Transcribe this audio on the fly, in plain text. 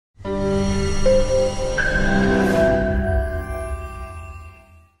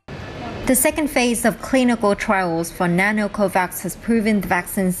The second phase of clinical trials for Nanocovax has proven the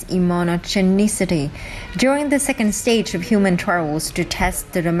vaccine's immunogenicity. During the second stage of human trials to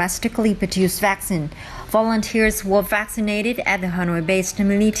test the domestically produced vaccine, volunteers were vaccinated at the Hanoi-based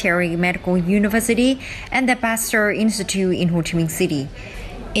Military Medical University and the Pasteur Institute in Ho Chi Minh City.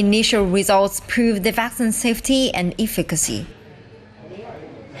 Initial results proved the vaccine's safety and efficacy.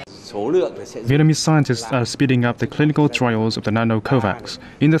 Vietnamese scientists are speeding up the clinical trials of the Nano Covax.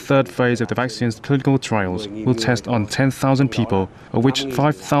 In the third phase of the vaccine's clinical trials, we'll test on 10,000 people, of which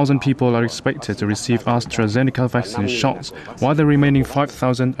 5,000 people are expected to receive AstraZeneca vaccine shots, while the remaining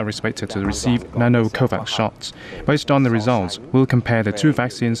 5,000 are expected to receive Nano Covax shots. Based on the results, we'll compare the two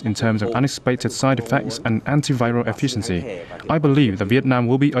vaccines in terms of unexpected side effects and antiviral efficiency. I believe that Vietnam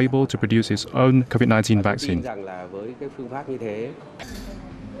will be able to produce its own COVID-19 vaccine.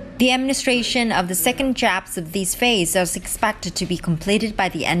 The administration of the second jabs of this phase is expected to be completed by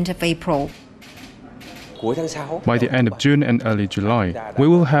the end of April. By the end of June and early July, we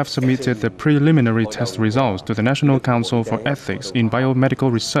will have submitted the preliminary test results to the National Council for Ethics in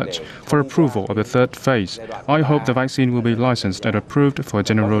Biomedical Research for approval of the third phase. I hope the vaccine will be licensed and approved for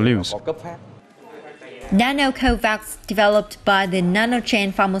general use. Nanocovax, developed by the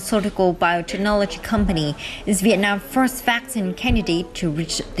Nanochain Pharmaceutical Biotechnology Company, is Vietnam's first vaccine candidate to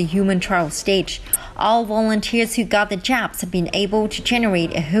reach the human trial stage. All volunteers who got the jabs have been able to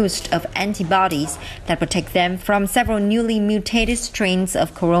generate a host of antibodies that protect them from several newly mutated strains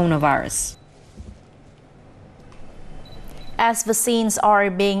of coronavirus. As vaccines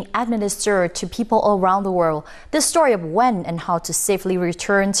are being administered to people around the world, the story of when and how to safely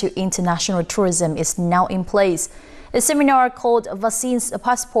return to international tourism is now in place. A seminar called Vaccines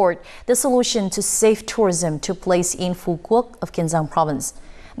Passport, the solution to safe tourism, took place in Phu Quoc of Kiên Giang province.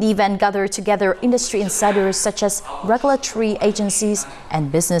 The event gathered together industry insiders such as regulatory agencies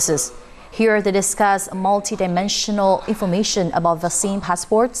and businesses. Here they discuss multidimensional information about vaccine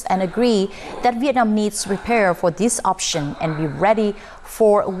passports and agree that Vietnam needs to prepare for this option and be ready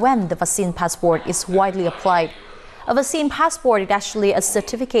for when the vaccine passport is widely applied. A vaccine passport is actually a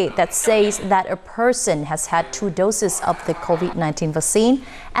certificate that says that a person has had 2 doses of the COVID-19 vaccine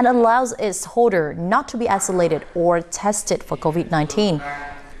and allows its holder not to be isolated or tested for COVID-19.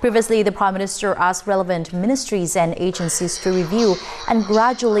 Previously, the Prime Minister asked relevant ministries and agencies to review and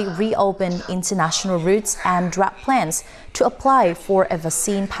gradually reopen international routes and draft plans to apply for a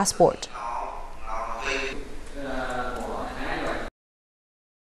vaccine passport.